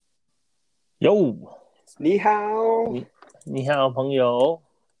Yo，Ni hao, 你好，朋友。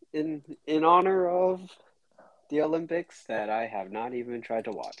in honor of the Olympics that I have not even tried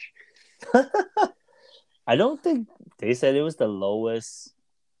to watch. I don't think they said it was the lowest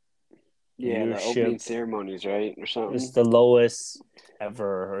Yeah, the opening viewership. ceremonies, right, or It's something. the lowest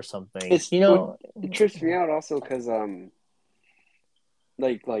ever or something. It's what it trips me out also because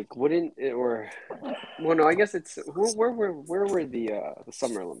like wouldn't it or well no I guess it's where were the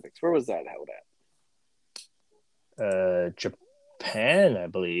Summer Olympics? Where was that held at? Japan, I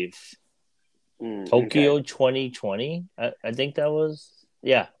believe. Okay, Tokyo 2020. I think that was,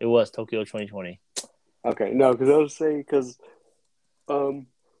 yeah, it was Tokyo 2020. okay, no, because I was saying because um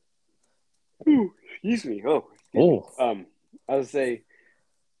excuse me, oh excuse me, Oh, I was say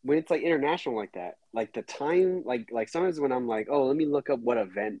when it's like international like that, like the time, like sometimes when I'm like, oh, let me look up what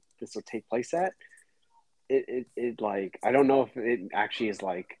event this will take place at. It like I don't know if it actually is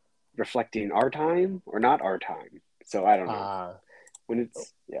like reflecting our time or not our time. So I don't know uh, when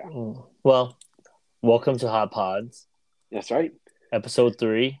it's yeah. well, welcome to Hot Pods, That's right. episode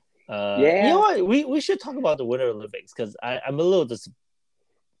 3. You know Yeah, what? We should talk about the Winter Olympics because I'm a little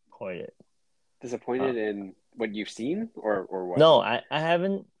disappointed. Uh, disappointed in what you've seen or what? No, I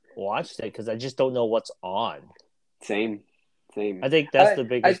haven't watched it because I just don't know what's on. Same, same. I think that's I the I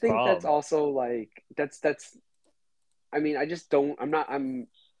biggest think that's problem. also like that's. I mean, I just don't. I'm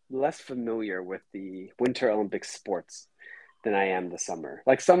less familiar with the Winter Olympic sports than I am the summer.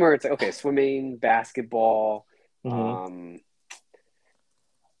 Like summer, it's like okay, swimming, basketball. Mm-hmm. Um,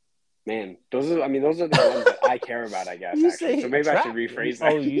 man, those are the ones that I care about, I guess, You actually. So say maybe I should track? rephrase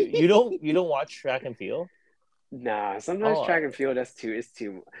Oh, that. you don't watch track and field? Nah, sometimes Oh, track and field that's too is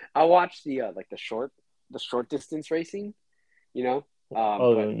too. I watch like the short distance racing, you know.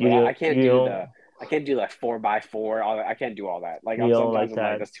 oh, But you don't I can't do like 4x4. I can't do all that. Like you don't sometimes like I'm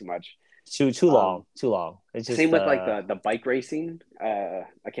like that? that's too much. Too long, Um, too long. It's Same just with like the bike racing. I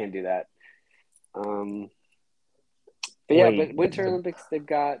can't do that. Um, but yeah, wait but Winter the Olympics they've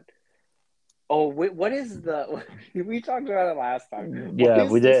got. Oh, wait, what is the? We talked about it last time. What yeah,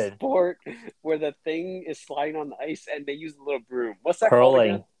 is we the did sport where the thing is sliding on the ice and they use a little broom? What's that called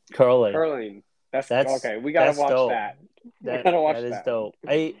again? curling, curling. Curling. That's That's okay. We gotta that's watch dope. that. We That gotta watch that is that. dope.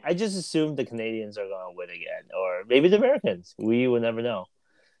 I just assumed the Canadians are gonna win again, or maybe the Americans. We will never know.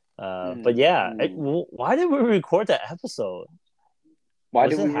 But yeah, Mm. why did we record that episode? Why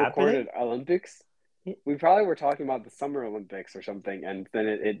Was did it we record happening? it Olympics? We probably were talking about the Summer Olympics or something, and then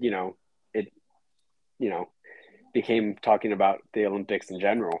it you know became talking about the Olympics in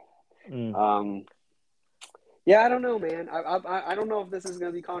general. Mm, Um, yeah, I don't know, man. I don't know if this is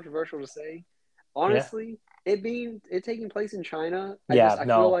going to be controversial to say. yeah, Honestly, it taking place in China, yeah. I feel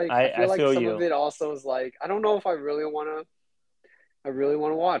No, like I feel some of you. it also is like I don't know if I really want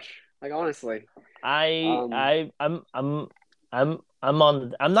to watch. Like honestly, I um, I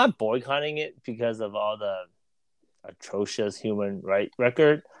I'm not boycotting it because of all the atrocious human right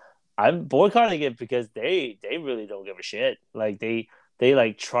record. I'm boycotting it because they really don't give a shit. Like they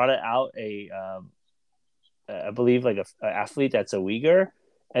like trotted out I believe like a athlete that's a Uyghur,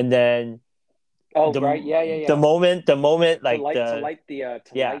 and then oh the right, yeah, yeah, yeah. the moment like To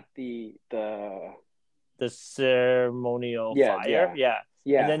yeah light the the ceremonial yeah, fire, yeah, yeah, and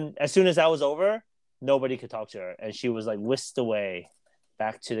yeah. then as soon as that was over, nobody could talk to her, and she was like whisked away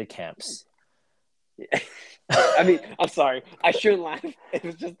back to the camps. Yeah. I mean, I'm sorry. I shouldn't laugh. It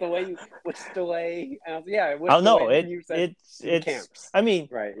was just the way you whisked away. And I was, yeah, I I don't whisked away. know. And then you said to the It's. camps. I mean,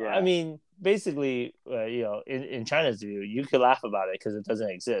 Right. I Yeah. mean, basically, in China's view, you could laugh about it because it doesn't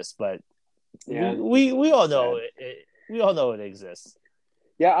exist, but Yeah. It's we all know sad. we all know it exists.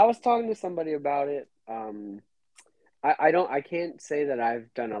 Yeah. I was talking to somebody about it. I can't say that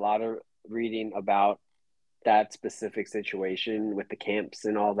I've done a lot of reading about that specific situation with the camps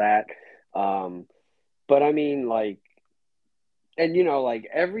and all that. Um, but I mean, like, and like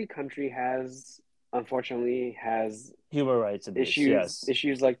every country unfortunately, has Human rights abuse, yes.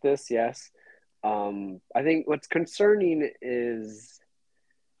 issues like this, yes. I think what's concerning is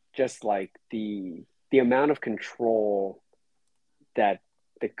just like the amount of control that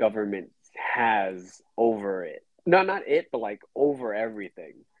the government has over it. No, not it, but like over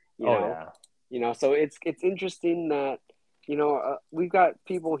everything, you Oh know? yeah, So it's interesting that we've got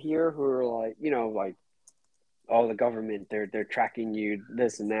people here who are like, like oh, the government, they're tracking you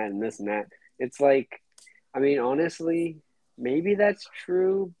this and that and this and that. It's like, I mean, honestly, maybe that's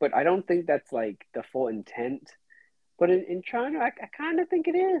true, but I don't think that's like the full intent. But in China, I kind of think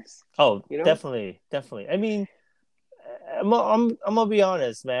it is. oh You know? definitely, definitely. I mean, I'm gonna be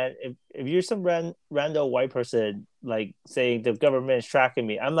honest, man. If you're some random white person like saying the government is tracking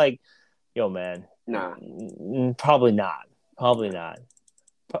me, I'm like, Yo, man, Nah. probably not. Probably not.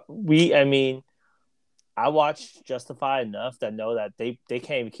 I mean, I watched Justified enough that know that they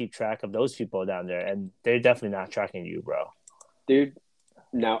can't even keep track of those people down there, and they're definitely not tracking you, bro. Dude,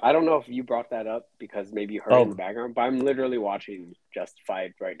 now I don't know if you brought that up because maybe you heard it in the Oh, background, but I'm literally watching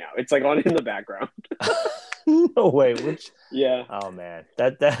Justified right now. It's like on in the background. no way. Which? Yeah. Oh man,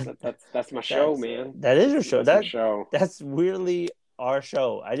 that's That's my show, man. that is your show. That's my show. That's weirdly our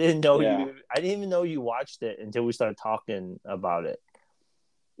show. I didn't know Yeah. you. I didn't even know you watched it until we started talking about it.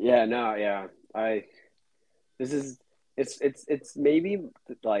 Yeah, no, yeah. I this is it's maybe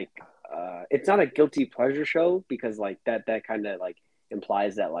like it's not a guilty pleasure show because like that kind of like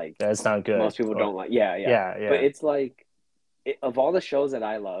implies that like That's not good. most people Or, don't like. Yeah, yeah. yeah, But yeah. it's like of all the shows that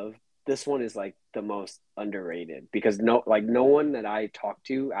I love, this one is like the most underrated because no one that I talk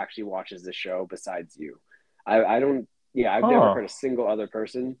to actually watches the show besides you. I don't yeah, I've never Oh, heard a single other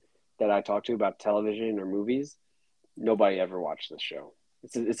person that I talk to about television or movies. Nobody ever watched this show.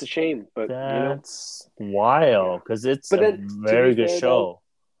 It's a shame, but you know, that's yeah. wild because it's But a then to be very good fair though, show.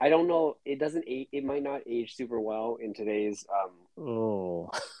 I don't know. It doesn't. It might not age super well in today's Oh,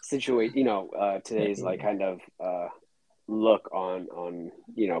 situation. You know, today's like kind of look on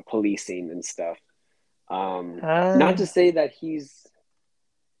policing and stuff. Not uh, to say that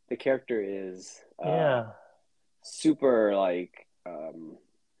the character is yeah. super like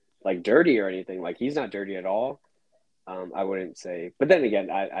dirty or anything. Like he's not dirty at all. I wouldn't say. But then again,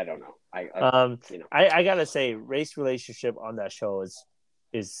 I don't know. Um, you know. I gotta say, race relationship on that show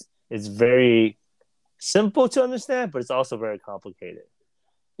is very simple to understand, but it's also very complicated.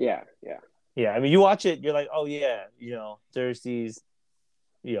 Yeah, yeah, Yeah, I mean, you watch it, you're like, oh yeah, there's these,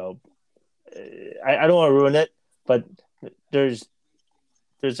 you know, I don't want to ruin it, but there's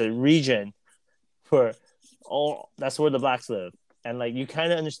there's a region where all that's where the blacks live, and like you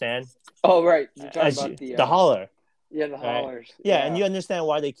kind of understand Oh, right. You're talking as about the the holler, yeah, the right? haulers. Yeah, and Yeah, you understand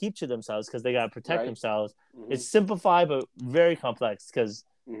why they keep to themselves because they gotta protect right. themselves. Hmm. It's simplified but very complex because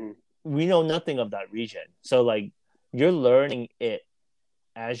Hmm. we know nothing of that region. So like you're learning it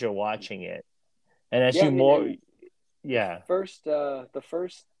as you're watching it, and as Yeah, I you mean, more, and yeah, the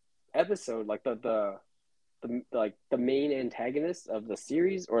first episode, like the like the main antagonist of the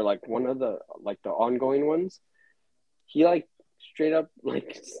series, or like one of the like the ongoing ones, he like straight up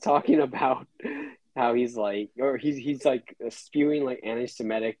like is talking about how he's like, or he's like spewing like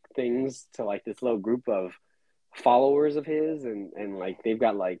anti-Semitic things to like this little group of followers of his, and like they've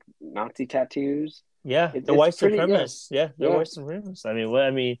got like Nazi tattoos. yeah, the It's white pretty, yeah, supremacists, yeah, they're yeah. white supremacists. I mean, what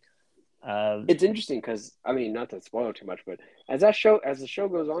I mean, uh, It's interesting because I mean, not to spoil too much, but as the show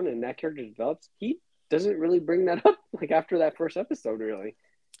goes on and that character develops, he doesn't really bring that up like after that first episode, really.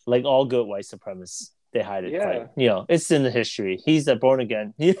 like all good white supremacists, they hide it quite. Yeah, It's in the history. He's a born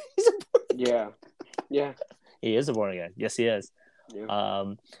again. yeah, yeah, He is a born again. Yes, he is. yeah.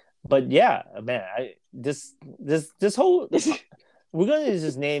 Um, but yeah, man, this whole we're gonna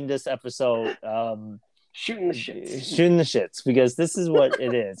just name this episode Shooting the shits. shooting the shits because this is what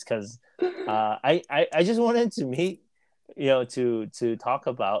it is. Because I just wanted to meet to talk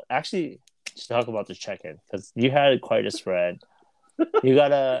about the check-in because you had quite a spread. You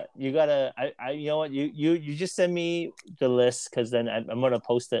gotta I you know what you just send me the list because then I'm gonna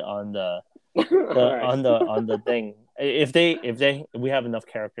post it on the All right. on the thing if we have enough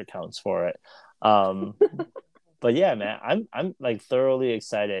character counts for it. um but yeah, man, I'm like thoroughly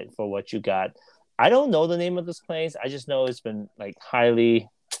excited for what you got. I don't know the name of this place. I just know it's been like highly,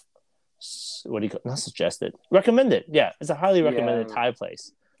 what do you call, not suggested, recommended. Yeah, it's a highly recommended Yeah, Thai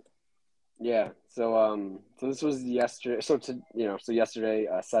place. yeah. So this was yesterday. So yesterday,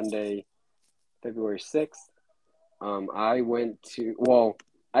 Sunday, February 6th. I went to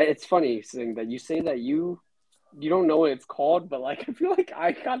it's funny saying that you say that you don't know what it's called, but like I feel like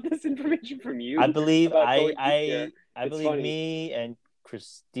I got this information from I you believe about going to eat there. I It's believe funny. me and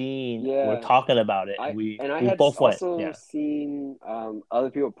Christine were Yeah. talking about it, and I we had both went. also Yeah. seen other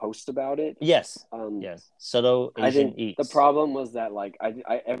people post about it. Yes. Um, Yes. Subtle I think Asian the eats. problem was that like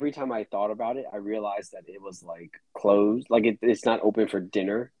I every time I thought about it, I realized that it was like closed, like it's not open for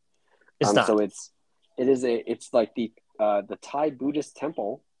dinner. It's So not. it's like the Thai Buddhist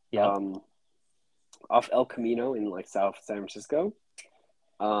temple Yep. um off El Camino in like South San Francisco.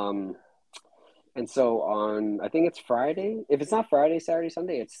 Um, and so on, I think it's Friday. If it's not Friday, Saturday,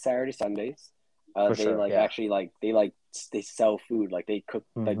 Sunday, it's Saturday, Sundays. For They sure. like Yeah. actually like they sell food, like they cook,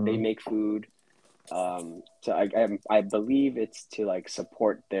 like they Mm-hmm. make food. So I believe it's to like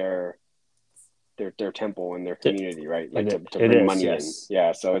support their temple and their It, community, right? Like to it bring is. money in. Yes.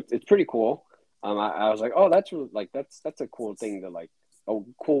 Yeah, so it's pretty cool. I was like, oh, that's really, like that's a cool thing to like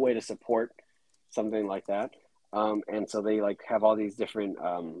a cool way to support something like that. And so they like have all these different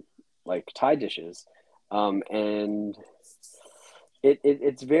like Thai dishes, and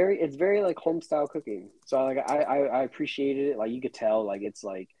it's very like home style cooking. So like I appreciated it. Like you could tell like it's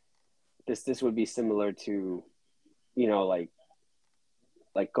like this would be similar to, you know, like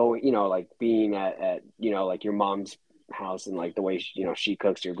going, you know, like being at you know, like your mom's house and like the way she, you know, she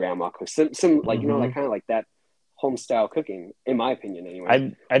cooks, your grandma cooks, some like, you know, like kind of like that home style cooking, in my opinion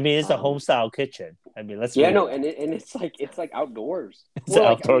anyway. I mean, it's a home style kitchen. I mean, let's be Yeah, no, real. and it's like outdoors. It's an Well,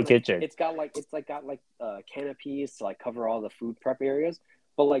 like I outdoor mean, like kitchen. it's like got like canopies to like cover all the food prep areas,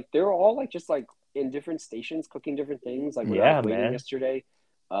 but like they're all like just like in different stations cooking different things. Like when I was Yeah, waiting man. yesterday,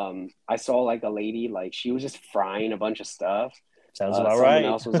 I saw like a lady, like she was just frying a bunch of stuff. Sounds about Someone right.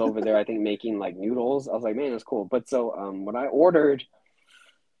 else was over there, I think, making like noodles. I was like, man, that's cool. But so what I ordered,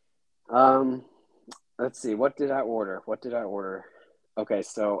 um, let's see, what did I order? What did I order? Okay,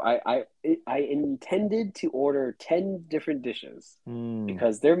 so I intended to order 10 different dishes Mm.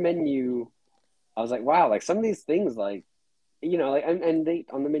 because their menu, I was like, wow, like some of these things, like, you know, like, and they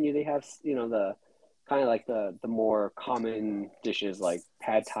on the menu they have, you know, the kind of like the more common dishes like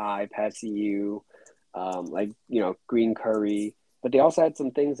pad thai, pad see ew, like, you know, green curry, but they also had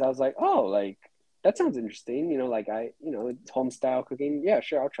some things I was like, oh, like that sounds interesting, you know, like you know, it's home style cooking. Yeah,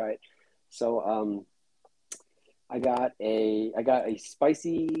 sure, I'll try it. So I got a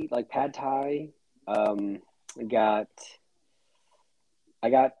spicy like pad thai. Um, I got I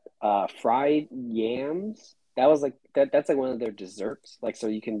got fried yams. That was like that's like one of their desserts. Like so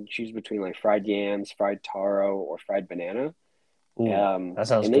you can choose between like fried yams, fried taro, or fried banana. Ooh, that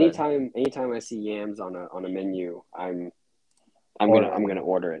sounds And good. anytime I see yams on a menu, I'm Ordering. gonna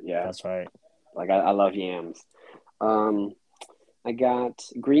order it. Yeah, That's right. like I love yams. Um, I got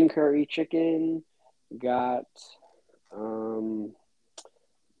green curry chicken. Got um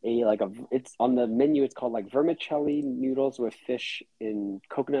a like a it's on the menu. It's called like vermicelli noodles with fish in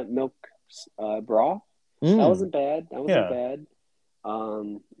coconut milk broth. That Mm. wasn't bad. That wasn't Yeah. bad.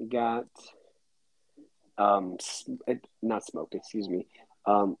 Got not smoked. Excuse me.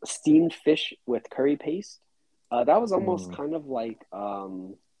 Steamed fish with curry paste. That was almost Mm. kind of like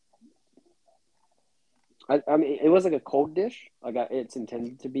I mean it was like a cold dish. Like it's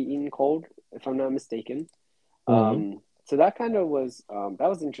intended to be eaten cold, if I'm not mistaken. Mm. So that kind of was that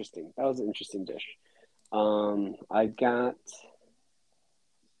was interesting. That was an interesting dish. I got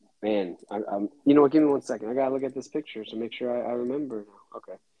man. you know what? Give me 1 second. I gotta look at this picture to make sure I remember.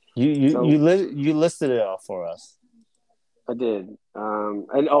 Okay, so You listed it off for us. I did.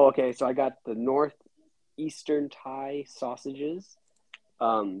 And oh, okay. So I got the northeastern Thai sausages.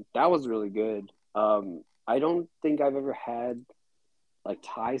 That was really good. I don't think I've ever had like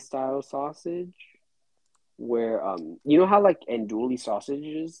Thai style sausage where you know how like andouille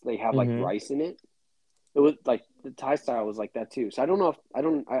sausages they have like Mm-hmm. rice in it. It was like the Thai style was like that too. So I don't know if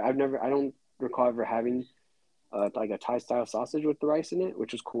I've never I don't recall ever having like a Thai style sausage with the rice in it,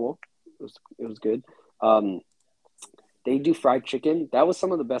 which was cool. It was good. Um, they do fried chicken. That was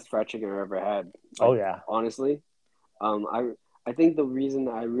some of the best fried chicken I've ever had. Oh Like yeah. honestly, I think the reason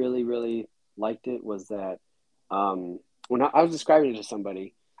I really liked it was that when I was describing it to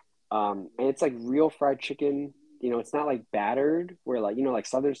somebody, and it's like real fried chicken. You know, it's not like battered where like you know like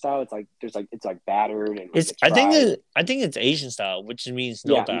Southern style. It's like there's like it's like battered and like It's it's fried. I think it's Asian style, which means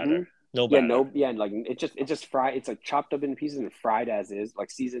no Yeah. batter. No Yeah. batter. No. Yeah. Like it's just fried. It's like chopped up in pieces and fried as is, like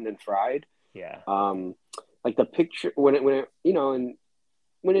seasoned and fried. Yeah. Um, like the picture when it you know and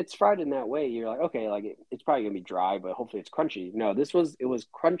when it's fried in that way, you're like okay, like it's probably gonna be dry, but hopefully it's crunchy. No, it was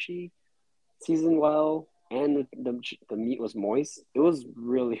crunchy, seasoned well, and the meat was moist. It was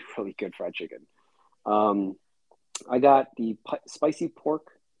really really good fried chicken. Um, I got the spicy pork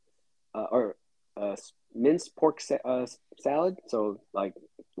or minced pork salad, so like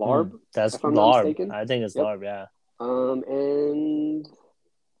larb, That's if I'm not larb. mistaken. I think it's Yep. larb. Yeah. And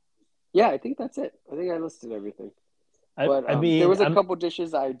yeah, I think that's it. I think I listed everything. But I there mean, was a couple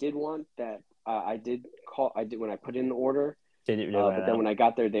dishes I did want that I did when I put in the order. they ran But then out. when I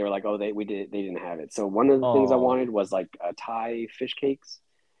got there, they were like, "Oh, they didn't have it." So one of the things I Oh. wanted was like Thai fish cakes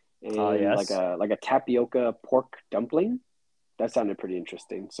and Yes. like a tapioca pork dumpling. That sounded pretty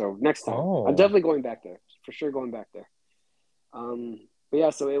interesting. So next time, I'm Oh. definitely going back there. For sure, going back there. But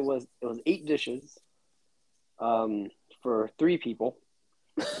yeah, so it was 8 dishes for 3 people.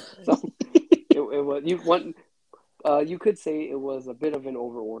 So it was you could say it was a bit of an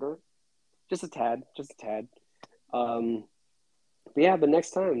over order, just a tad. Um, but yeah, but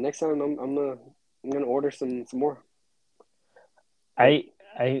next time I'm gonna order some more. Yep.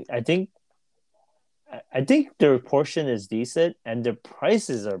 I think I think their portion is decent and their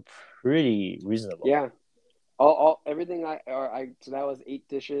prices are pretty reasonable. Yeah. All everything so that was 8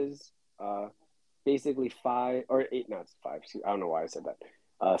 dishes. Basically 5 or 8, not 5. I don't know why I said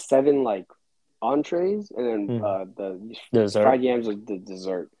that. 7 like entrees, and then the Dessert. fried yams was the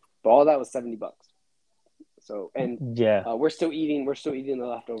dessert. But all that was $70. So yeah, we're still eating the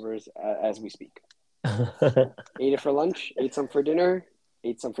leftovers as we speak. Ate it for lunch, ate some for dinner,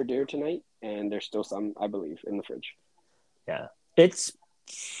 ate some for dinner tonight, and there's still some, I believe, in the fridge. Yeah, it's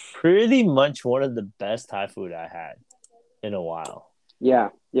pretty much one of the best Thai food I had in a while. Yeah.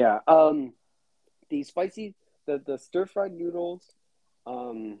 The spicy, the stir fried noodles,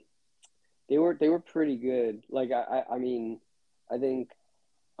 they were pretty good. Like I mean, I think.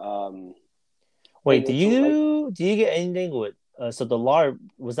 Wait, do you get anything with? So the lard,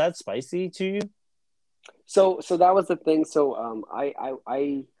 was that spicy to you? So that was the thing. So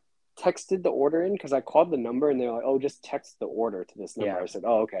I texted the order in because I called the number and they're like, oh, just text the order to this number. Yeah. I said,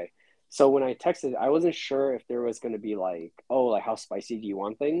 oh, okay. So when I texted, I wasn't sure if there was going to be like, oh, like how spicy do you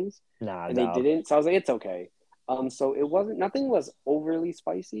want things? Nah, And they didn't. So I was like, it's okay. So it wasn't, nothing was overly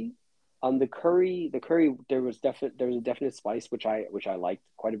spicy. The curry, there was a definite spice which I liked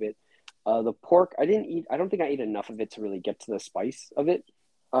quite a bit. The pork, I don't think I ate enough of it to really get to the spice of it.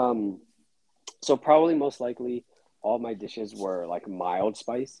 So probably most likely all my dishes were like mild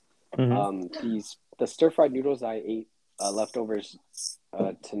spice. Mm-hmm. The stir fried noodles I ate leftovers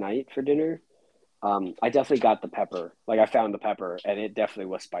tonight for dinner. I definitely got the pepper. Like I found the pepper, and it definitely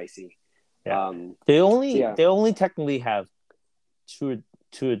was spicy. Yeah. They only technically have two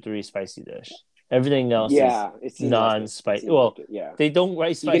or three spicy dish. Everything else is non-spicy. They don't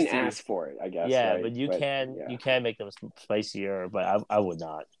write spicy. You can ask for it, I guess. Yeah, right? but you can make them spicier. But I would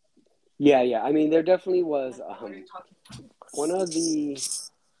not. Yeah. I mean, there definitely was one of the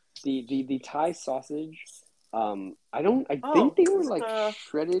Thai sausage. I think they were like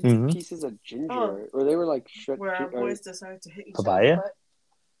shredded pieces of ginger, or they were like shredded. Where our boys decided to hit each papaya. other.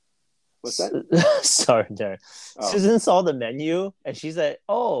 What's that? Sorry, Derrick. Susan saw the menu and she's like,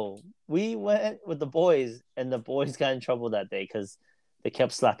 "Oh, we went with the boys, and the boys got in trouble that day because they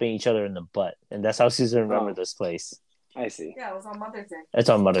kept slapping each other in the butt, and that's how Susan remembered this place." I see. Yeah, it was on Mother's Day. It's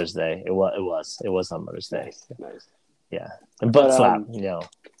on Mother's Day. It was on Mother's Day. Nice. Yeah, and butt slap,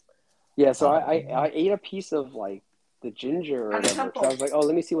 Yeah, so I ate a piece of like the ginger or whatever. So I was like, oh,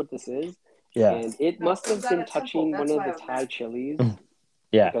 let me see what this is. Yeah, and it must have been touching one of the Thai chilies.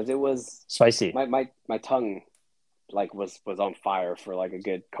 Yeah, because it was spicy. My tongue like was on fire for like a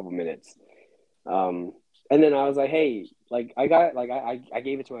good couple minutes. And then I was like, hey, like I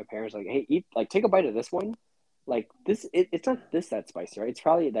gave it to my parents, like, hey, eat, like take a bite of this one. Like this, it's not that spicy, right? It's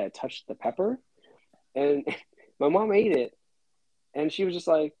probably that it touched the pepper. And my mom ate it, and she was just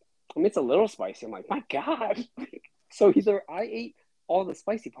like, I mean, it's a little spicy. I'm like, my God. So either I ate all the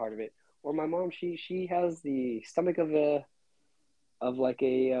spicy part of it, or my mom, she has the stomach of like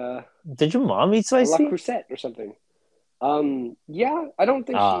a Did your mom eat spicy? La Crusette or something. Yeah, I don't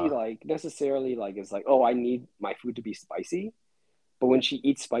think she like necessarily like is like, oh, I need my food to be spicy. But when she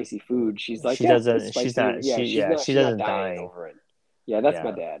eats spicy food, she's like, she doesn't die over it. Yeah, that's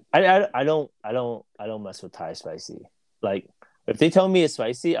my dad. I don't mess with Thai spicy. Like if they tell me it's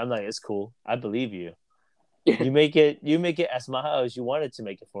spicy, I'm like, it's cool. I believe you. You make it as mahal as you wanted to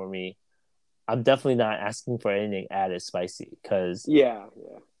make it for me. I'm definitely not asking for anything added spicy because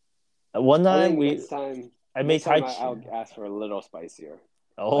one night I made Thai. I'll ask for a little spicier.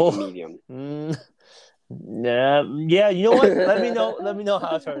 Oh, like medium. Yeah. You know what? Let me know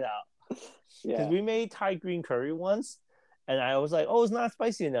how it turned out. Because we made Thai green curry once, and I was like, oh, it's not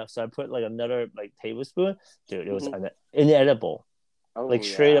spicy enough, so I put like another like tablespoon. Dude, it was inedible.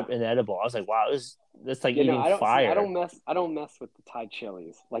 Straight up inedible. I was like, wow, that's like eating fire. I don't mess with the Thai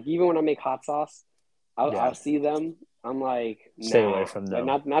chilies. Like even when I make hot sauce, I'll see them. I'm like, stay away from them.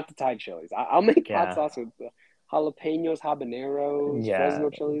 Like, not the Thai chilies. I'll make hot sauce with jalapenos, habaneros, Fresno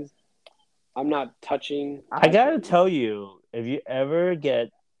chilies. I'm not touching. I gotta tell you, if you ever get,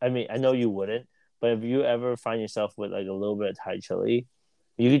 I mean, I know you wouldn't, but if you ever find yourself with like a little bit of Thai chili,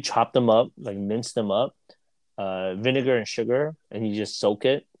 you could chop them up, like mince them up, vinegar and sugar, and you just soak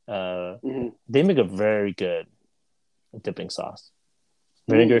it. They make a very good dipping sauce.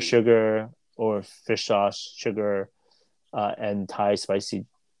 Vinegar, sugar, or fish sauce, sugar, and Thai spicy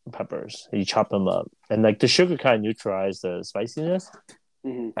peppers. You chop them up, and like the sugar kind of neutralizes the spiciness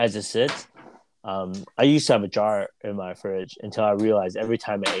as it sits. I used to have a jar in my fridge until I realized every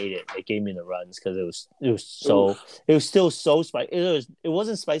time I ate it, it gave me the runs because it was still so spicy. It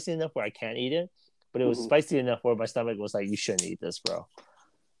wasn't spicy enough where I can't eat it, but it was spicy enough where my stomach was like, you shouldn't eat this, bro.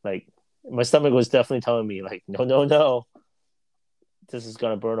 Like My stomach was definitely telling me like, no, no, no, this is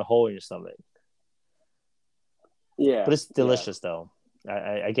gonna burn a hole in your stomach. Yeah, But it's yeah, delicious though.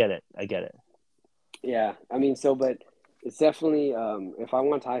 I get it. I get it. yeah. I mean, so but it's definitely if I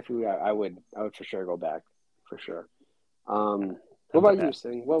want Thai food, I would for sure go back for sure. What about you,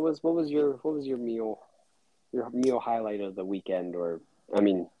 Sing? What was your meal highlight of the weekend, or I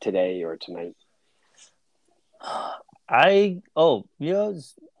mean today or tonight?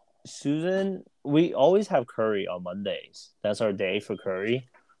 Susan, we always have curry on Mondays. That's our day for curry.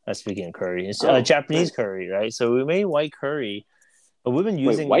 Speaking of curry, it's Oh, Japanese nice. curry, right? So we made white curry, but we've been Wait,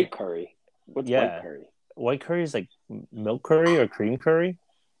 using white curry? What's white yeah, curry? white curry is like milk curry or cream curry.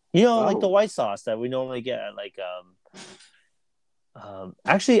 Like the Oh, white sauce that we normally get at like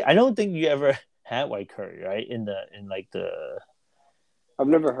actually I don't think you ever had white curry, right? In like the I've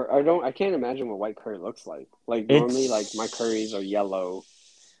never heard. I can't imagine what white curry looks like. Like normally, like my curries are it's yellow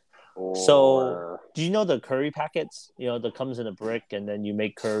so or do you know the curry packets? That comes in a brick and then you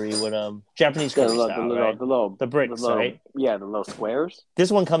make curry with Japanese the curry little, the style, little, right? the little, The the bricks, little, right? yeah, the little squares.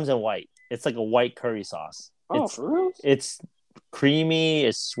 This one comes in white. It's like a white curry sauce. Oh, for real? It's creamy,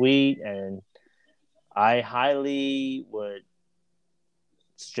 it's sweet, and I highly would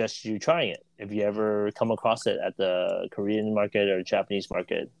suggest you trying it if you ever come across it at the Korean market or Japanese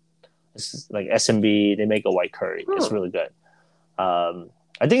market. It's like SMB. They make a white curry. It's Huh. really good.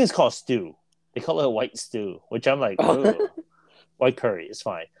 I think it's called stew. They call it a white stew, which I'm like, ooh, white curry. It's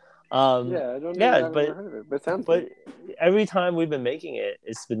fine. Yeah, I don't know. Yeah, I've never heard of it, but it sounds but good. every time we've been making it,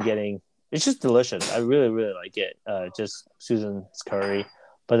 it's just delicious. I really, really like it. Just Susan's curry.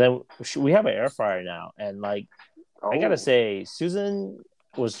 But then we have an air fryer now, and like I gotta Oh, say, Susan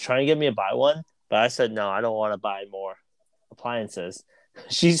was trying to get me to buy one, but I said no, I don't want to buy more appliances.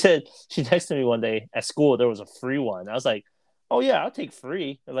 She said she texted me one day at school there was a free one. I was like, oh yeah, I'll take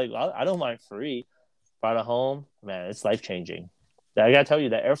free. Like I don't mind free. Brought it home, man. It's life changing. I gotta tell you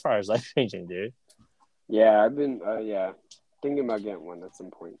that air fryer is life changing, dude. yeah, I've been, thinking about getting one at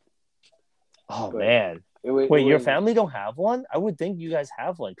some point, Oh but man. it Wait, your was. family don't have one? I would think you guys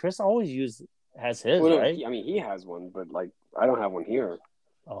have one. Chris has his, Well, no, right? I mean, he has one, but like, I don't have one here.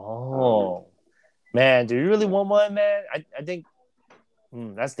 Um, Oh man, do you really yeah. want one, man? I think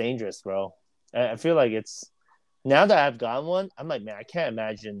that's dangerous, bro. I feel like it's now that I've gotten one, I'm like, man, I can't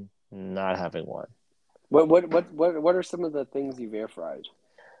imagine not having one. What are some of the things you've air fried?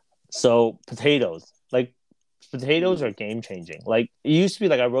 So potatoes are Mm. game changing. Like it used to be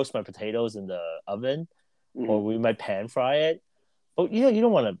like I roast my potatoes in the oven, or Hmm. we might pan fry it. But you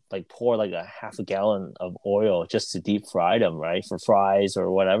don't want to like pour like a half a gallon of oil just to deep fry them, right? For fries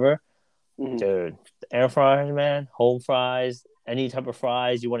or whatever. Hmm. Dude, air fryers, man, home fries, any type of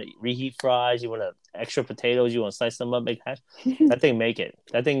fries. You want to reheat fries, you want to extra potatoes, you want to slice them up, make hash. That thing make it.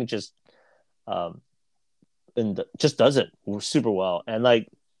 That thing just um just does it super well. And like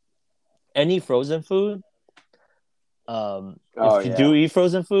any frozen food, Oh if you yeah. do eat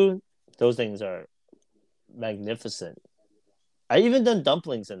frozen food, those things are magnificent. I even done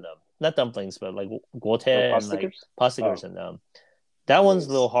dumplings in them. Not dumplings, but like gote Like pot and like stickers? pastickers Oh, in them. That one's a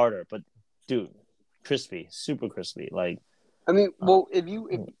little nice. harder, but dude, crispy, super crispy. Like, I mean, uh, well, if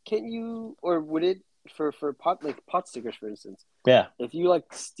can you or would it for pot stickers for instance, yeah, if you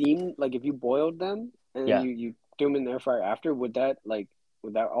like steamed like if you boiled them and then yeah, you do them in the air fryer after, would that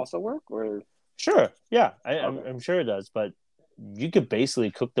also work or sure, yeah. okay? I'm sure it does, but you could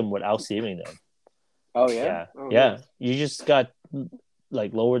basically cook them without steaming them. Oh yeah. Yeah, Oh yeah. nice. You just got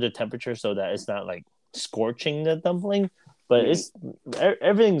like lower the temperature so that it's not like scorching the dumpling, but Hmm.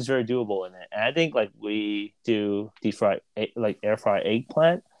 everything's very doable in it. And I think like we do deep fry like air fry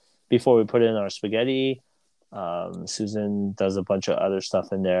eggplant before we put it in our spaghetti. Susan does a bunch of other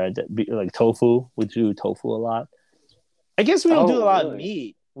stuff in there, like tofu. We do tofu a lot. I guess we don't do a Oh lot of really?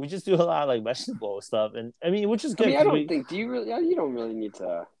 meat. We just do a lot of like vegetable stuff, and I mean, which is I good mean, I because don't we, think. Do you really? You don't really need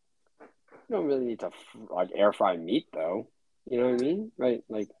to. You don't really need to like air fry meat though. You know what I mean? Right?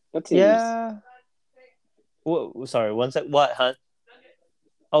 Like that seems. yeah. Sorry, one sec. What, huh?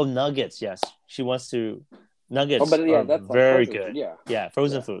 Oh, nuggets. Yes, she wants to. Oh, Nuggets but yeah, are that's like very frozen food. good. Yeah, Yeah,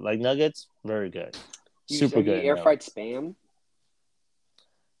 frozen yeah. food like nuggets, very good, You super have you good in air them. fried spam?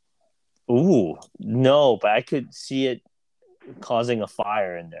 Ooh, no, but I could see it causing a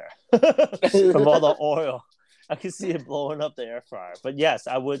fire in there from all the oil. I could see it blowing up the air fryer. But yes,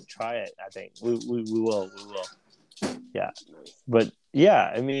 I would try it. I think we will. Yeah, Nice. but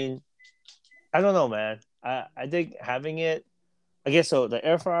yeah, I mean, I don't know, man. I think having it. I guess so. The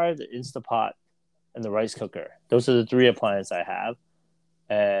air fryer, the Instapot, and the rice cooker. Those are the three appliances I have.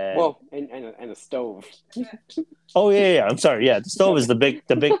 And and a stove. oh yeah. I'm sorry. Yeah, the stove is the big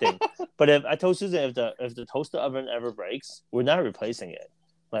thing. But if I told Susan, if the toaster oven ever breaks, we're not replacing it.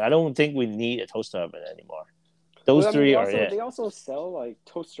 Like I don't think we need a toaster oven anymore. Those three are it. They also sell like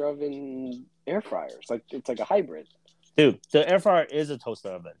toaster oven air fryers. Like it's like a hybrid. Dude, the air fryer is a toaster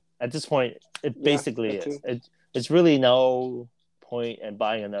oven. At this point, it basically is. Too. It's really no point in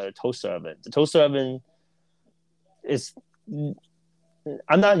buying another toaster oven. The toaster oven is.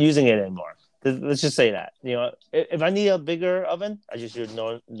 I'm not using it anymore. Let's just say that. You know, if I need a bigger oven, I just use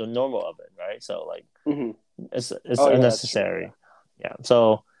the normal oven, right? So like, it's unnecessary. Yeah.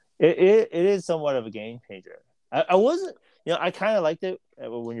 So it is somewhat of a game changer. I wasn't, you know, I kind of liked it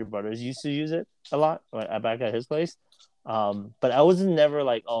when your brothers used to use it a lot back at his place. But I wasn't never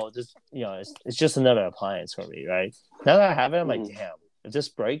like, oh, this, you know, it's just another appliance for me, right? Now that I have it, I'm like, damn, if this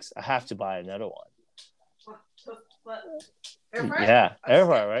breaks, I have to buy another one. Air fryer? Yeah, air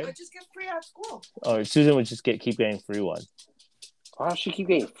fryer, right? I just get free at school. Or Susan would just keep getting free one. Why does she keep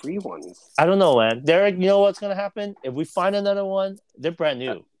getting free ones? I don't know, man. Derrick, you know what's gonna happen? If we find another one, they're brand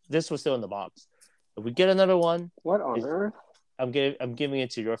new. This was still in the box. If we get another one, what on earth? I'm giving it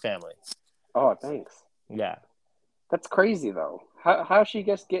to your family. Oh, thanks. Yeah. That's crazy though. How she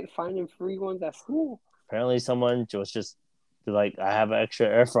gets finding free ones at school? Apparently someone was just like, I have an extra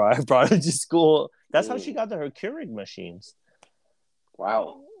air fryer, I brought it to school. That's how she got her Keurig machines.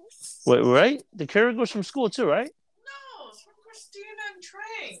 Wow. Wait, right? The Keurig was from school too, right? No, it's from Christina and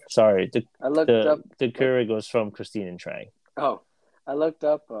Trang. Sorry, the the Keurig was from Christine and Trang. Oh, I looked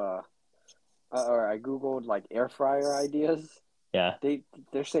up or I googled like air fryer ideas. Yeah.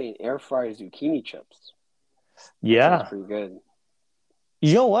 They're saying air fryer zucchini chips. Yeah. Pretty good.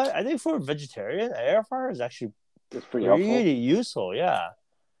 You know what? I think for a vegetarian, an air fryer is actually it's pretty useful. Yeah.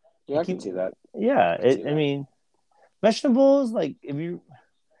 Yeah, I can see that. Yeah. I mean, vegetables, like if you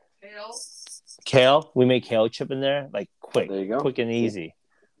kale, we make kale chip in there, like quick and easy.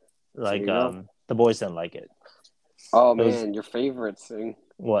 Like the boys didn't like it. Oh man, your favorite thing.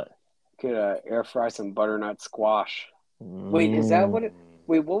 What? Could air fry some butternut squash. Wait, is that what it?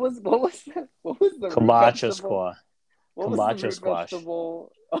 Wait, what was that? What was the kombucha squash? Kombucha squash.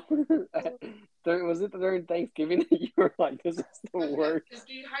 Vegetable? Was it during Thanksgiving that you were like, "This is the worst"? Just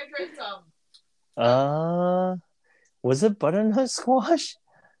dehydrate some. Was it butternut squash?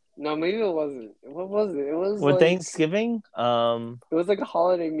 No, maybe it wasn't. What was it? It was with like, Thanksgiving. It was like a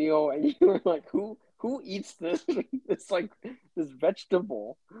holiday meal, and you were like, "Who eats this? It's like this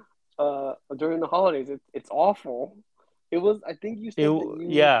vegetable during the holidays. It's awful." It was. I think you said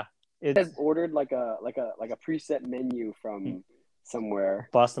you had ordered like a preset menu from somewhere,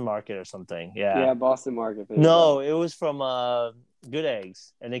 Boston Market or something. Yeah. Yeah, Boston Market. No, it was from Good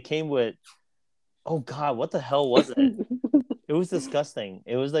Eggs, and it came with. Oh God, what the hell was it? It was disgusting.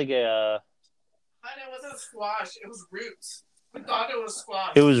 It was like a. It wasn't squash. It was roots. We thought it was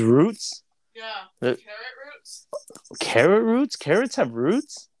squash. It was roots. Yeah, carrot roots. Carrot roots? Carrots have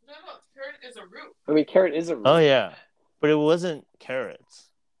roots? No, carrot is a root. I mean, carrot is a root. Oh yeah, but it wasn't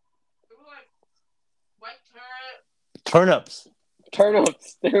carrots. It was like white carrot. Turnips.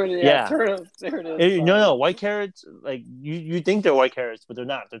 There it is. Yeah, turnips. There it is. No, white carrots. Like you think they're white carrots, but they're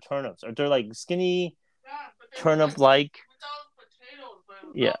not. They're turnips, or they're like skinny turnip-like.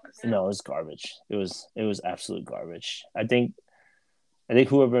 Yeah, no, it was garbage. It was absolute garbage. I think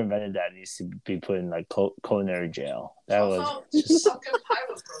whoever invented that needs to be put in like culinary jail. That was just pumpkin pie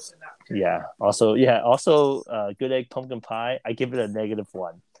was gross enough. Yeah. Also, Good Egg pumpkin pie. I give it a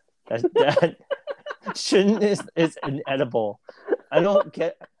 -1. That shouldn't is inedible. I don't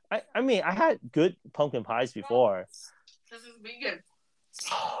get. I mean, I had good pumpkin pies before. This is vegan.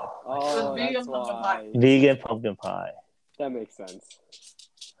 Oh, vegan pumpkin pie. Vegan pumpkin pie. That makes sense.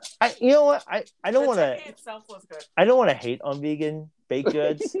 You know what? I don't want to. Itself was good. I don't want to hate on vegan baked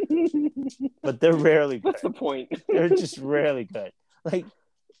goods, but they're rarely good. What's the point? They're just rarely good. Like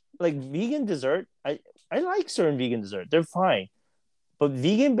vegan dessert. I like certain vegan dessert. They're fine, but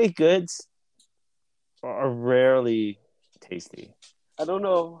vegan baked goods are rarely tasty. I don't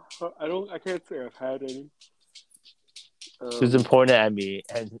know. I can't say I've had any. Susan pointed at me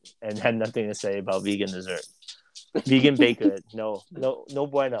and had nothing to say about vegan dessert. Vegan baked good. No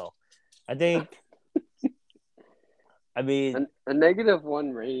bueno. I think. I mean, a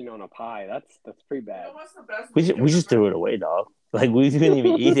 -1 rating on a pie. That's pretty bad. You know what's the best we just threw it away, dog. Like we didn't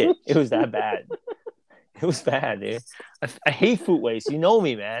even eat it. It was that bad. It was bad, dude. I hate food waste. You know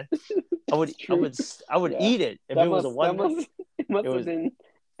me, man. I would eat it if it was a one. It must have been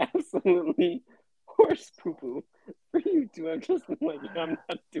absolutely horse poo poo for you to have just been like, I'm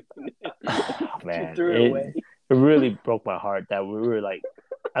not doing it. Oh, man, threw it away. It really broke my heart that we were like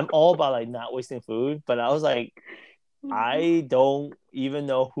I'm all about like not wasting food, but I was like, I don't even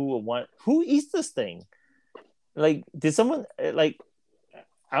know who eats this thing. Like, did someone like?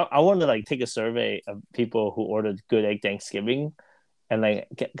 I want to like take a survey of people who ordered Good Egg Thanksgiving and like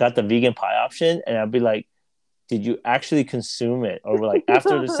got the vegan pie option, and I'd be like, did you actually consume it, or like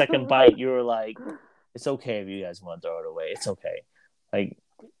after the second bite, you were like, it's okay if you guys want to throw it away. It's okay. Like,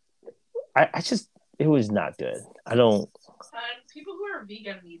 I just it was not good. I don't. People who are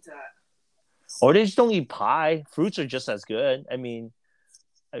vegan need that. Or they just don't eat pie. Fruits are just as good. I mean,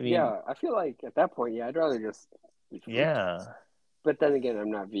 yeah, I feel like at that point, yeah, I'd rather just eat fruit. Yeah. But then again,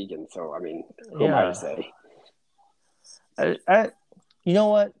 I'm not vegan, so I mean, who am Yeah. I to say? You know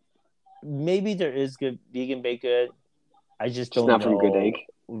what? Maybe there is good vegan baked good. I just don't not know. From Good Egg.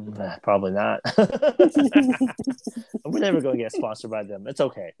 Probably not. We're never going to get sponsored by them. It's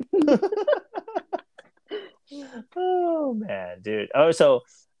okay. Oh man, dude. Oh, so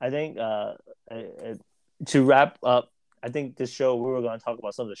I think to wrap up, I think this show we were going to talk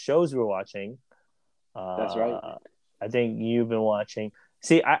about some of the shows we were watching. That's right. I think you've been watching.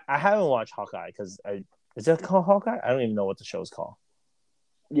 See, I haven't watched Hawkeye because is it called Hawkeye? I don't even know what the show's called.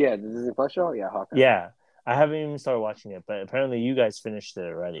 Yeah, the Disney Plus show. Yeah, Hawkeye. Yeah, I haven't even started watching it, but apparently you guys finished it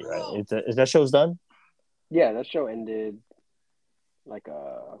already, right? Is that show's done? Yeah, that show ended like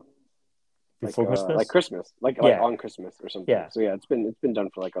before Christmas, like Christmas, like on Christmas or something. Yeah. So yeah, it's been done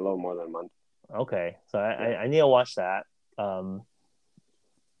for like a little more than a month. Okay, so I need to watch that. I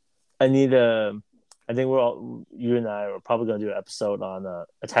need to. I think you and I are probably going to do an episode on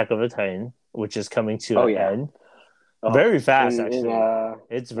Attack of the Titan, which is coming to an end. Very fast, actually.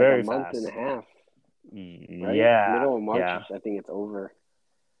 It's very like a fast. Month and a half. Right? Yeah, middle of March. I think it's over.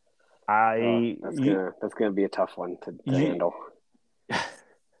 That's gonna be a tough one to handle.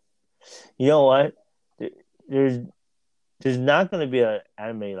 You know what? There's not going to be an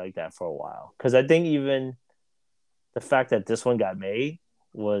anime like that for a while, because I think even the fact that this one got made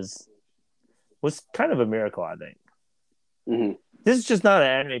was kind of a miracle. I think this is just not an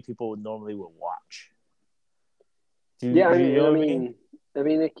anime people normally would watch. You know what I mean? I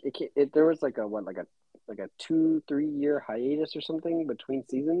mean, there was like a 2-3 year hiatus or something between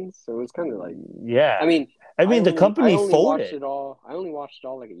seasons, so it was kind of like I mean the company folded. I only watched it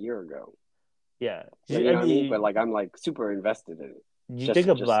all like a year ago. Yeah, you know what I mean? But like I'm like super invested in it. You think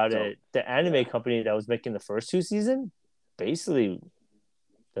about it, the anime company that was making the first 2 seasons basically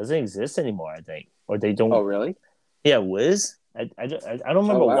doesn't exist anymore. I think, or they don't. Oh, really? Yeah, Wiz. I don't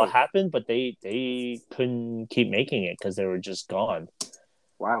remember what happened, but they couldn't keep making it because they were just gone.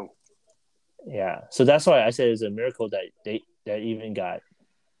 Wow. Yeah, so that's why I said it's a miracle that that even got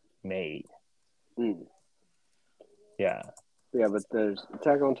made. Yeah. Yeah, but there's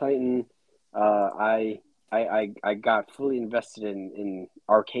Attack on Titan. I got fully invested in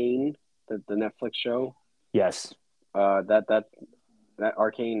Arcane, the Netflix show. Yes. That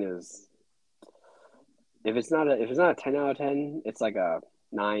Arcane is. If it's not a 10 out of 10, it's like a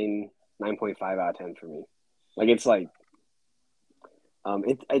 9.5 out of 10 for me. Like it's like,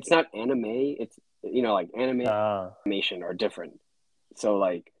 it's not anime. It's like animation are different. So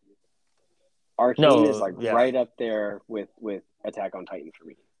like, Arcane is like right up there with Attack on Titan for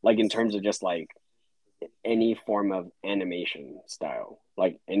me. Like in terms of just like any form of animation style,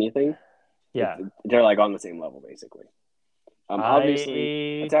 like anything. Yeah, they're like on the same level basically.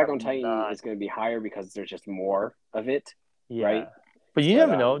 Obviously, Attack on Titan is going to be higher because there's just more of it, right? But you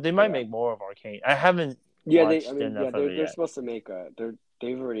never know; they might make more of Arcane. I haven't. They're supposed to make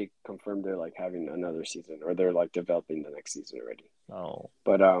they've already confirmed they're like having another season, or they're like developing the next season already. Oh,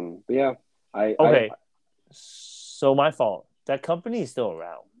 but yeah, so my fault. That company is still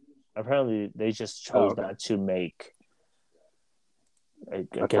around. Apparently, they just chose not to make. I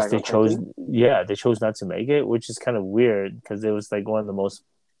guess they chose. Yeah, they chose not to make it, which is kind of weird because it was like one of the most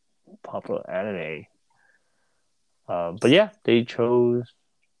popular anime. But yeah, they chose.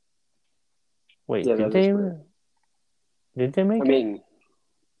 Wait, did they make it? I mean,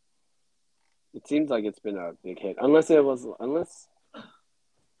 it seems like it's been a big hit. Unless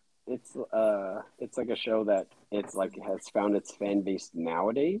it's like a show that it's like has found its fan base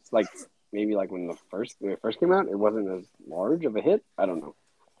nowadays. Like maybe like when it first came out, it wasn't as large of a hit. I don't know.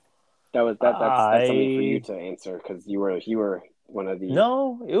 That's something for you to answer because you were one of the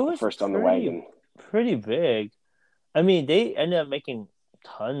it was first on the wagon. Pretty big. I mean, they ended up making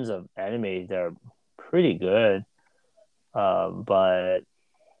tons of anime that are pretty good. But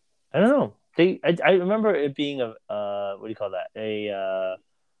I don't know. I remember it being a what do you call that?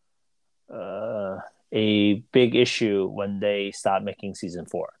 A big issue when they stopped making season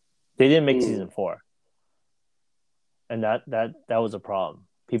 4. They didn't make season 4, and that was a problem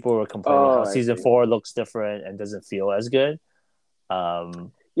People were complaining how I season see. 4 looks different and doesn't feel as good.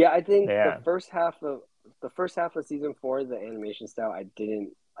 Yeah, I think Yeah. the first half of season 4, the animation style I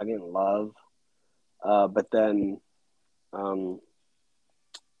didn't love, but then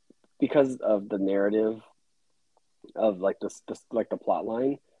because of the narrative of like this like the plot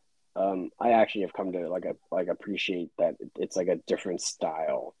line, I actually have come to like appreciate that it's like a different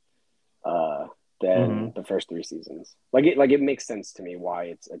style than the first 3 seasons. It makes sense to me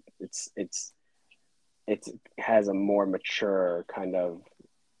why it has a more mature kind of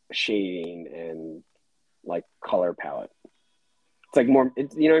shading and like color palette. It's like more,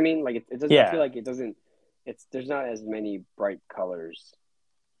 you know what I mean? Like it doesn't. I feel like it doesn't. There's not as many bright colors.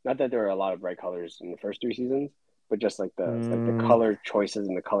 Not that there are a lot of bright colors in the first 3 seasons, but just like the color choices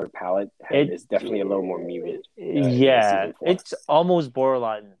and the color palette is definitely a little more muted. Yeah, it's almost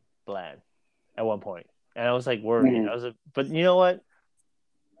borderline bland at one point, and I was like worried. Mm-hmm. But you know what?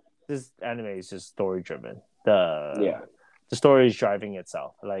 This anime is just story driven. The story is driving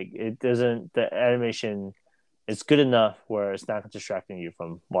itself. Like it doesn't. The animation is good enough where it's not distracting you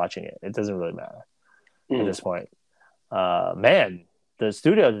from watching it. It doesn't really matter at this point. Man, the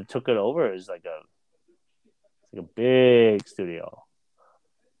studio that took it over is like a big studio.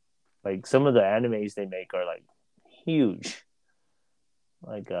 Like some of the animes they make are like huge.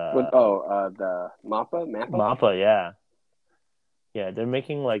 Like the Mappa, yeah, they're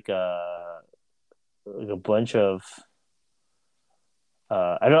making like a bunch of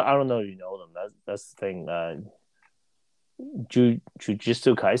I don't know if you know them. That's the thing.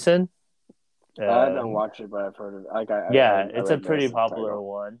 Jujutsu Kaisen. I don't watch it, but I've heard of it. It's a pretty popular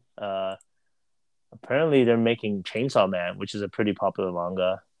one. Apparently they're making Chainsaw Man, which is a pretty popular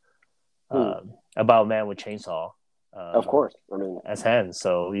manga about a man with chainsaw. Of course, I mean as hands.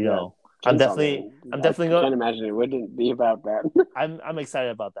 So you know, I'm definitely I can't imagine it wouldn't be about that. I'm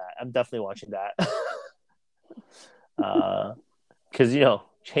excited about that. I'm definitely watching that. Because you know,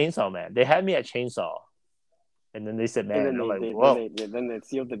 Chainsaw Man. They had me at Chainsaw, and then they said Man. And I'm like, whoa. Then they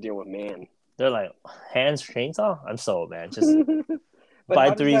sealed the deal with Man. They're like, hands Chainsaw. I'm sold, man. Just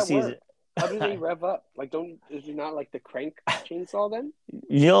by 3 seasons. How do they rev up? Like, is it not like the crank chainsaw then?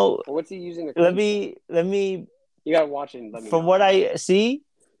 You know, or what's he using? Let me. You gotta watch it. And let me from know. what I see,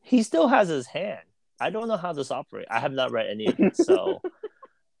 he still has his hand. I don't know how this operates. I have not read any of it, so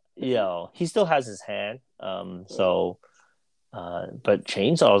you know, he still has his hand. But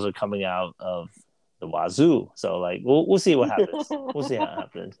chainsaws are coming out of the wazoo. So like, we'll see what happens. We'll see how it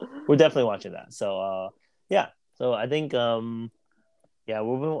happens. We're definitely watching that. So yeah. So I think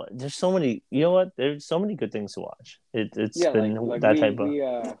there's so many. You know what? There's so many good things to watch. It's been that type of.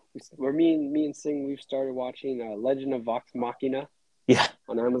 Me and Sing, we've started watching Legend of Vox Machina. Yeah.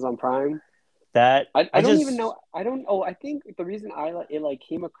 On Amazon Prime. That I don't even know. I don't. Oh, I think the reason I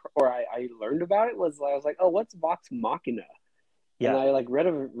came across or I learned about it was I was like, oh, what's Vox Machina? Yeah. And I read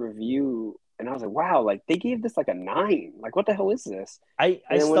a review. And I was like, wow, they gave this a 9. Like, what the hell is this?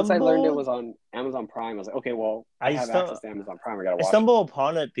 Once I learned it was on Amazon Prime, I was like, okay, well, I have access to Amazon Prime. I gotta watch it. I stumbled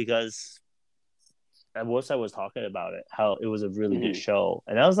upon it because I was talking about it, how it was a really good show.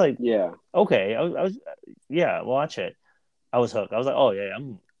 And I was like, yeah, okay. I was watch it. I was hooked. I was like, oh, yeah,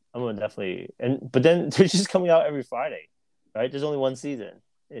 I'm going to definitely. But then they're just coming out every Friday, right? There's only one season.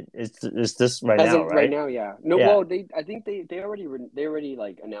 It's this right now, right? Right now, yeah. No, yeah. Well, I think they already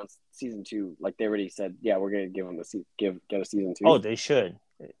announced season 2. Like they already said, yeah, we're gonna give them get a season 2. Oh, they should.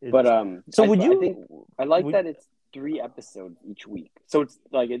 But so I like that it's 3 episodes each week. So it's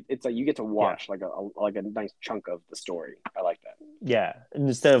it's you get to watch like a nice chunk of the story. I like that. Yeah,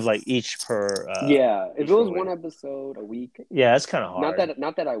 instead of each per. If it was 1 episode a week. Yeah, it's kind of hard.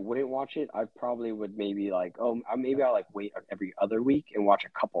 Not that I wouldn't watch it. I probably would maybe maybe I'll wait every other week and watch a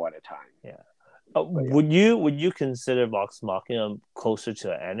couple at a time. Yeah. Would you consider Vox Machina closer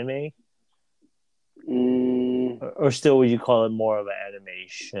to an anime? Or still would you call it more of an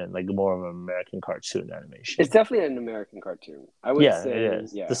animation, like more of an American cartoon animation? It's definitely an American cartoon. I would say it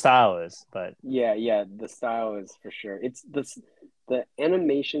is. Yeah. The style is, but yeah, the style is for sure. It's the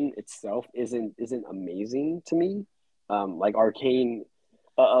animation itself isn't amazing to me. Arcane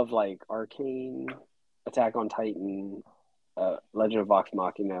Arcane, Attack on Titan, Legend of Vox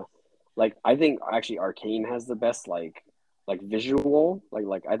Machina. I think actually Arcane has the best visual,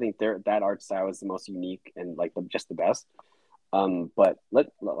 I think that art style is the most unique and just the best. But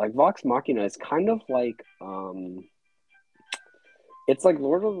Vox Machina is kind of it's like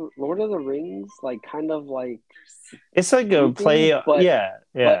Lord of the Rings, kind of it's like a play, but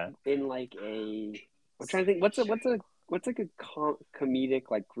in I'm trying to think what's a comedic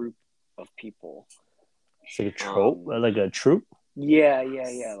group of people. It's like a trope, like a troupe. Yeah.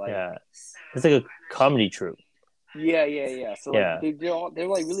 Like, Yeah, it's like a comedy troupe. yeah. So like Yeah. they're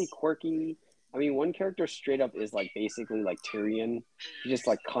like really quirky. I mean, one character straight up is like basically like Tyrion. He's just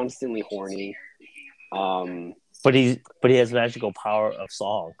like constantly horny. Um, But he has magical power of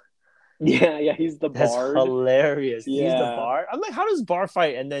song. yeah. He's the That's bard. hilarious. He's the Yeah, bar. I'm like, how does bar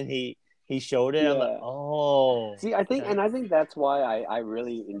fight? And then he showed it. I'm like, yeah. oh, See, I think that's why I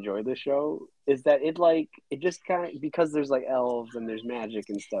really enjoy the show is that it just kind of because there's like elves and there's magic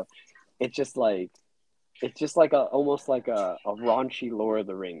and stuff. It's just like it's just like a almost like a raunchy Lord of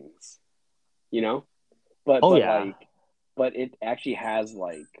the Rings, you know? But oh but yeah. like but it actually has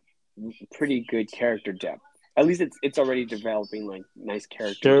like pretty good character depth. At least it's already developing like nice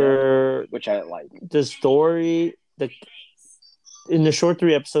character depth, There, which I like. the story, the in the short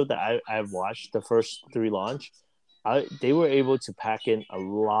 3 episode that I've watched, the first 3 launch, they were able to pack in a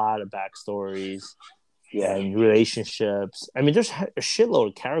lot of backstories Yeah, and relationships. I mean, there's a shitload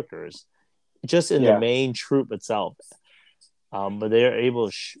of characters just in the yeah. main troop itself. But they're able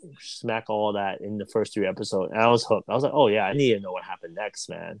to smack all that in the first 3 episodes, and I was hooked. I was like, "Oh yeah, I need to know what happened next,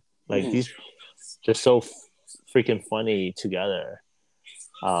 man!" Like Mhm. these, they're so freaking funny together.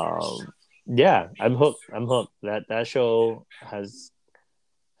 Yeah, I'm hooked. I'm hooked. That show has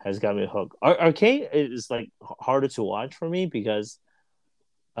got me hooked. Arcane is like harder to watch for me because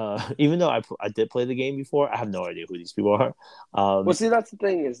even though I did play the game before, I have no idea who these people are. Well, see, that's the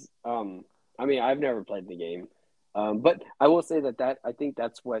thing is, I mean, I've never played the game, but I will say that I think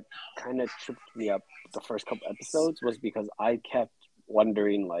that's what kind of tripped me up the first couple episodes was because I kept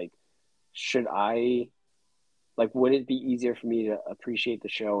wondering, like, should I, like, would it be easier for me to appreciate the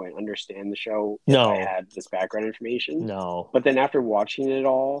show and understand the show if I No, had this background information? no, But then after watching it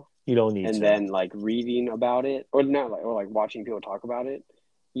all you don't need and to. then like reading about it, or not like or like watching people talk about it,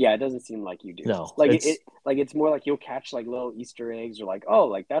 yeah, it doesn't seem like you do. No, Like it's like it's more like you'll catch like little Easter eggs or like oh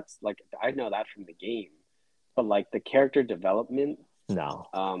like that's like I know that from the game, but like the character development, no.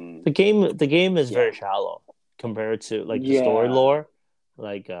 um, The game is yeah, very shallow compared to like the story yeah, lore.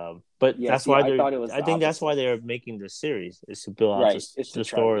 Like, but yeah. that's See, why I they're. thought it was I the think that's why opposite. they're making this series is to build out Right, this it's to the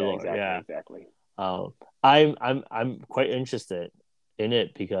try. story Yeah, lore. Yeah. exactly. Um, I'm quite interested in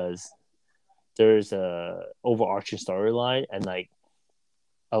it because there's a overarching storyline and like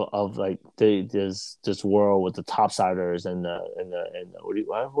of like there's this world with the topsiders and the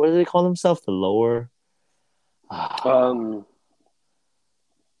what do they call themselves, the lower Um,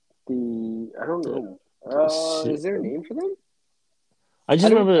 I don't the, know. shit. Is there a name for them? I I just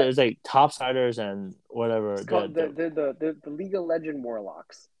don't. remember it's like topsiders and whatever It's called the the League of Legend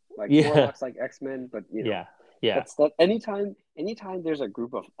Morlocks, like yeah Morlocks, like X-Men, but you know, yeah yeah that's that. Anytime there's a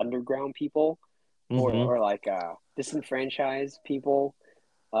group of underground people mm-hmm. or like disenfranchised people,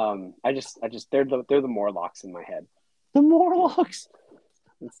 I just they're the Morlocks in my head. The Yeah, Morlocks.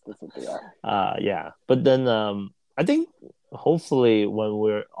 that's what they are. Yeah, but then I think hopefully when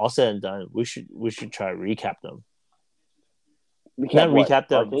we're all said and done, we should try to recap them. Recap Not what? recap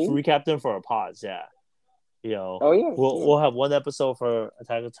them, Arcane? recap them for our pods. Yeah, you know, Oh yeah, we'll yeah, we'll have one episode for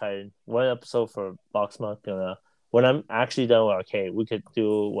Attack on Titan, one episode for Box Machina. When I'm actually done with Arcade, we could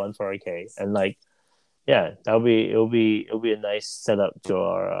do one for Arcade, and like, yeah, it'll be a nice setup to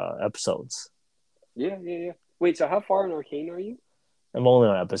our episodes. yeah. Wait, so how far in Arcane are you? I'm only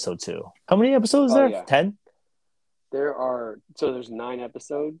on episode 2. How many episodes is Oh there? yeah, 10. there's 9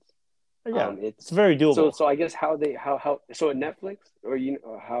 episodes. Yeah, it's It's very doable. so I guess how so at Netflix or you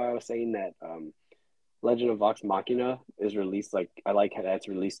know how I was saying that Legend of Vox Machina is released like I like how that's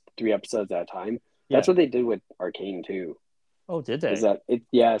released 3 episodes at a time. That's Yeah. what they did with Arcane too. Oh, did Is they? that it?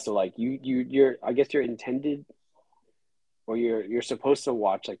 Yeah. So like you're I guess you're intended or you're supposed to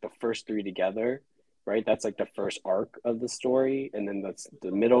watch like the first 3 together, right? That's like the first arc of the story, and then that's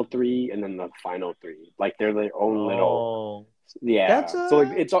the middle 3, and then the final 3. Like they're their own little Oh, that's yeah. So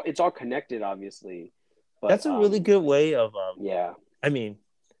like a it's all connected, obviously, but that's a really good way of yeah, I mean,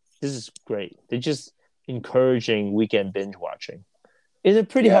 this is great. They're just encouraging weekend binge watching in a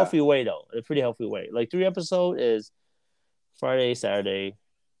pretty yeah. healthy way, though. In a pretty healthy way. Like 3 episode is Friday, Saturday,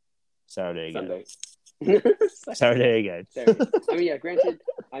 Saturday again, Sunday. Saturday again. Saturday. I mean, yeah. Granted,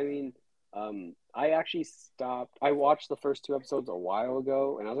 I mean, I actually stopped. I watched the first 2 episodes a while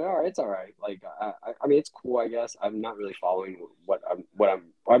ago, and I was like, all right, it's all right. Like, I mean, it's cool, I guess. I'm not really following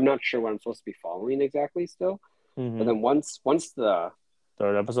I'm not sure what I'm supposed to be following exactly still. But Mm-hmm. then once the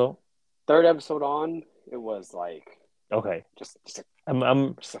Third episode. 3rd episode on, it was like Okay, just a, I'm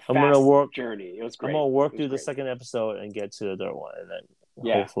I'm just a I'm gonna fast work. journey. It was I'm great. gonna work It was through the great. second episode and get to the third one, and then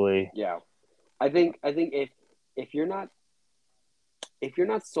Yeah, hopefully, yeah. I think if you're not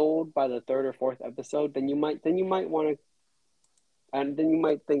sold by the 3rd or 4th episode, then you might want to and then you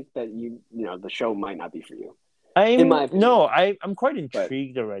might think that the show might not be for you. I'm quite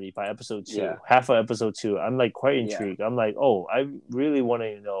intrigued already by episode 2. Yeah. Half of episode 2, I'm like quite intrigued. Yeah. I'm like, oh, I really want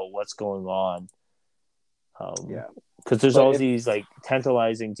to know what's going on. Because there's all these like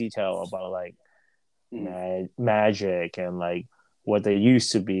tantalizing detail about like magic and like what they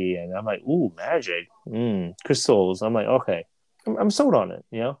used to be, and I'm like, ooh, magic, crystals. I'm like, okay, I'm sold on it.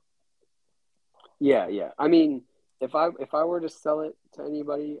 Yeah. I mean, if I were to sell it to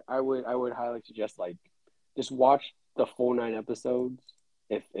anybody, I would highly suggest like just watch the full 9 episodes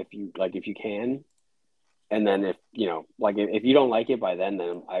if you can, and then if if you don't like it by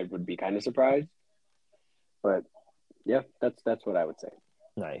then I would be kind of surprised. But yeah, that's what I would say.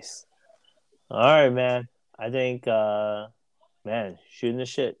 Nice. All right, man. I think, man, shooting the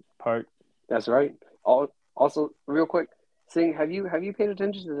shit part. That's right. Also, real quick, have you paid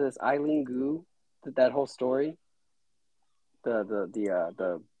attention to this Eileen Gu, that whole story?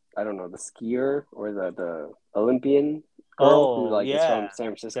 The I don't know, the skier or the Olympian girl who is from San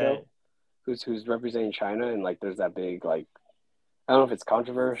Francisco, who's representing China, and like there's that big like, I don't know if it's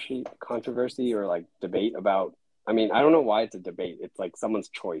controversy or like debate about. I mean, I don't know why it's a debate. It's like someone's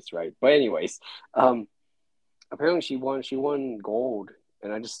choice, right? But anyways, apparently she won gold,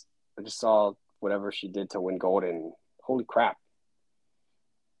 and I just saw whatever she did to win gold, and holy crap.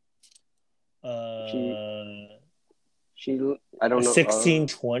 She I don't know.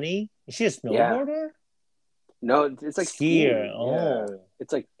 1620? Is she a snowboarder? Yeah. No, it's like skier. Oh, yeah.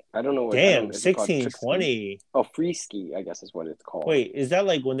 It's like I don't know what. Damn, 1620. Oh, free ski, I guess is what it's called. Wait, is that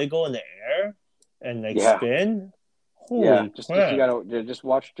like when they go in the air and like spin? Holy crap. You gotta just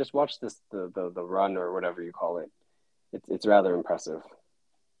watch this the run or whatever you call it. It's rather impressive.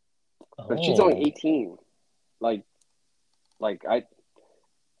 But she's only 18. Like I,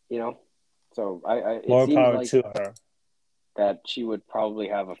 so I it more seems power like to her. That she would probably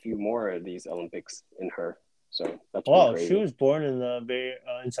have a few more of these Olympics in her. So that's great. She was born in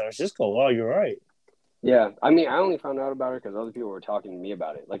in San Francisco. Wow, you're right. Yeah, I mean, I only found out about her because other people were talking to me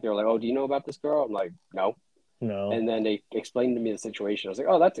about it. Like they were like, "Oh, do you know about this girl?" I'm like, "No." And then they explained to me the situation. I was like,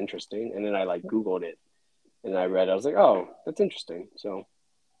 "Oh, that's interesting." And then I like Googled it, and I read. I was like, "Oh, that's interesting." So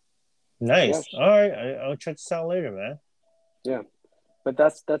nice. Yeah. All right, I'll check this out later, man. Yeah, but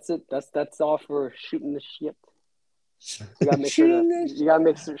that's it. That's all for shooting the shit. You gotta make sure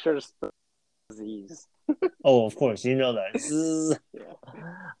to spell disease. Oh, of course, you know that. Yeah.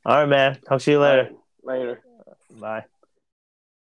 All right, man. Talk to you later. Later. Bye.